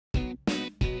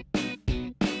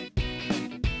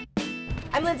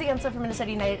I'm Lindsay Guentzel from Minnesota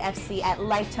United FC at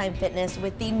Lifetime Fitness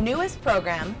with the newest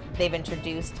program they've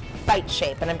introduced, Fight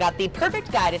Shape. And I've got the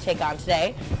perfect guy to take on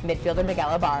today, midfielder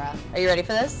Miguel Ibarra. Are you ready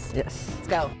for this? Yes. Let's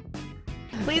go.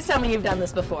 Please tell me you've done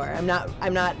this before. I'm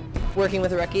not working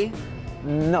with a rookie?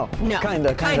 No. No.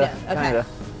 Kinda. Okay.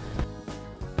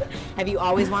 Have you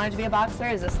always wanted to be a boxer?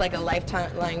 Is this like a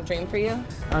lifetime dream for you?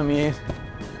 I mean,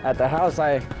 at the house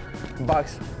I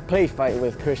play fight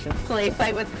with Christian. Play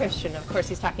fight with Christian. Of course,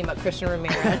 he's talking about Christian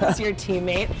Ramirez, your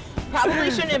teammate.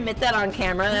 Probably shouldn't admit that on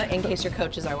camera in case your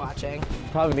coaches are watching.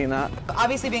 Probably not.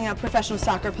 Obviously, being a professional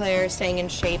soccer player, staying in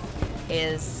shape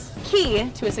is key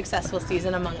to a successful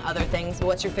season, among other things. But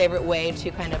what's your favorite way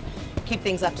to kind of keep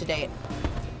things up to date?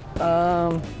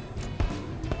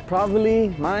 Probably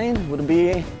mine would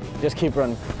be just keep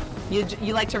running.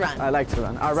 You like to run? I like to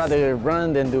run. I'd rather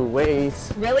run than do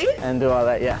weights. Really? And do all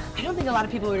that, yeah. I don't think a lot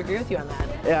of people would agree with you on that.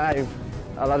 Yeah,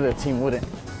 a lot of the team wouldn't.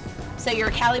 So you're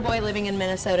a Cali boy living in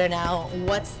Minnesota now.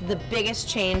 What's the biggest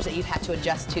change that you've had to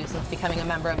adjust to since becoming a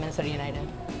member of Minnesota United?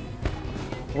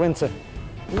 Winter.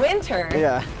 Winter?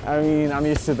 Yeah, I mean, I'm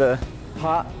used to the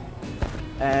hot,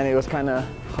 and it was kind of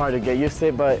hard to get used to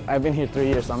it, but I've been here 3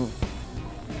 years, so I'm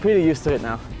pretty used to it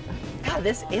now. God,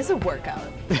 this is a workout.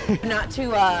 Not to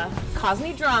cause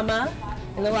any drama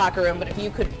in the locker room, but if you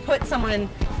could put someone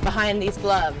behind these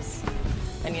gloves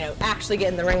and, you know, actually get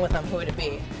in the ring with them, who would it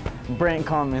be? Brent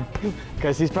Coleman,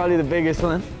 because he's probably the biggest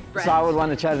one, Brent. so I would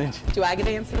want to challenge. Do I get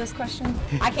to answer this question?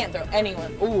 I can't throw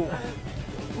anyone. Ooh.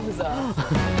 Who's up?